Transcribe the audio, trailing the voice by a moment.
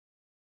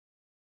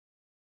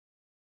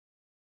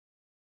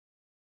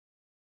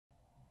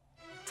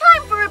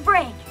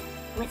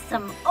with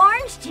some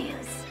orange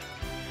juice.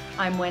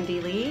 I'm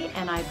Wendee Lee,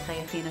 and I play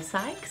Athena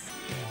Cykes,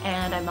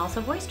 and I'm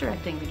also voice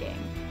directing the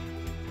game.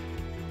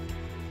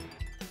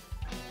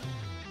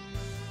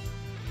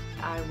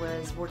 I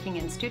was working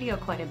in studio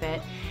quite a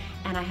bit,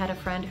 and I had a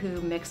friend who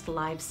mixed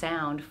live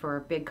sound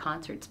for big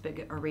concerts,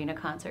 big arena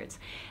concerts,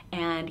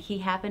 and he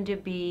happened to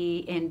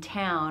be in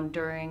town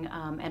during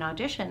an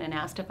audition and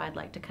asked if I'd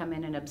like to come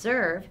in and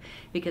observe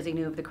because he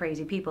knew of the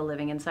crazy people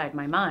living inside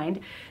my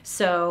mind.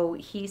 So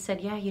he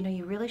said, yeah,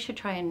 you really should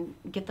try and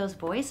get those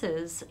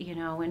voices,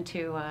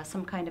 into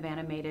some kind of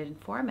animated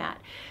format.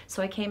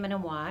 So I came in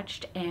and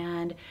watched,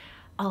 and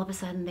all of a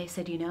sudden they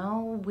said,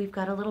 we've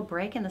got a little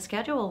break in the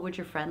schedule. Would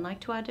your friend like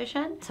to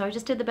audition? So I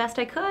just did the best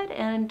I could,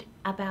 and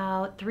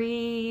about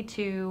 3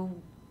 to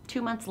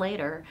 2 months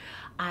later,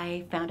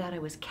 I found out I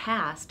was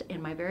cast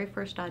in my very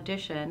first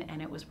audition,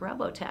 and it was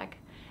Robotech,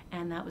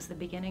 and that was the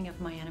beginning of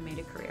my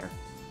animated career.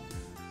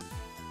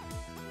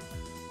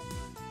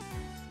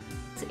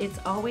 It's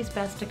always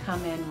best to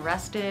come in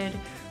rested,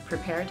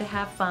 prepared to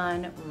have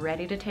fun,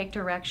 ready to take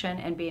direction,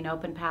 and be an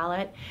open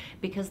palette,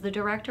 because the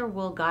director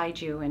will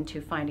guide you into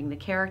finding the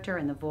character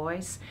and the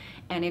voice.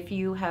 And if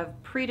you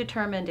have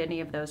predetermined any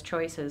of those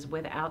choices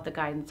without the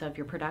guidance of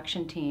your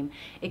production team,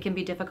 it can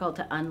be difficult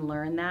to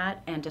unlearn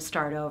that and to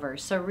start over.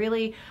 So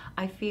really,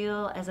 I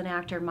feel as an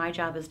actor, my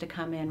job is to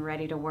come in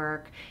ready to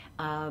work,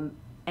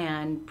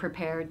 and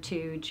prepared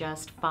to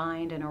just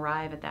find and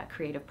arrive at that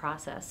creative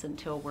process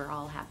until we're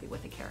all happy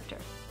with the character.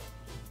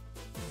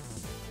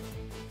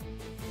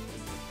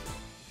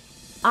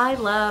 I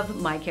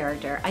love my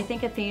character. I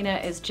think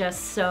Athena is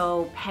just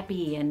so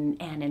peppy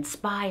and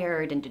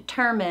inspired and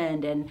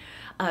determined, and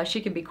she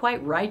can be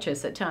quite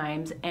righteous at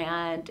times,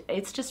 and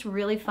it's just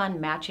really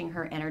fun matching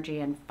her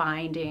energy and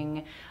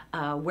finding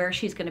where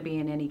she's going to be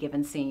in any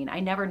given scene. I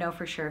never know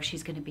for sure if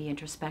she's going to be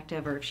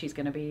introspective or if she's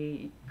going to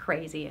be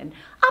crazy and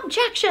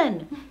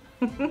objection!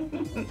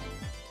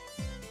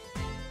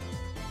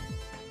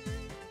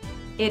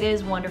 It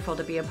is wonderful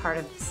to be a part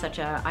of such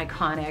an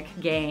iconic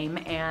game,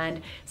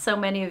 and so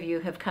many of you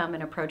have come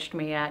and approached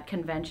me at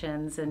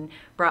conventions and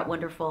brought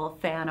wonderful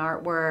fan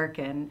artwork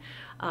and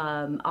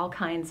all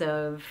kinds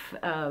of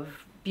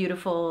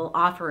beautiful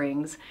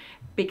offerings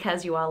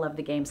because you all love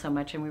the game so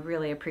much, and we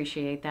really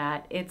appreciate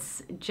that.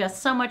 It's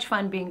just so much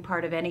fun being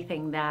part of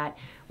anything that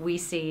we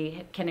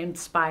see can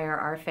inspire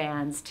our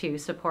fans to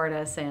support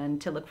us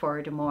and to look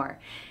forward to more.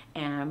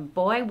 And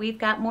boy, we've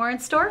got more in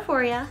store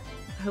for you.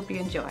 I hope you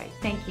enjoy.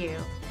 Thank you.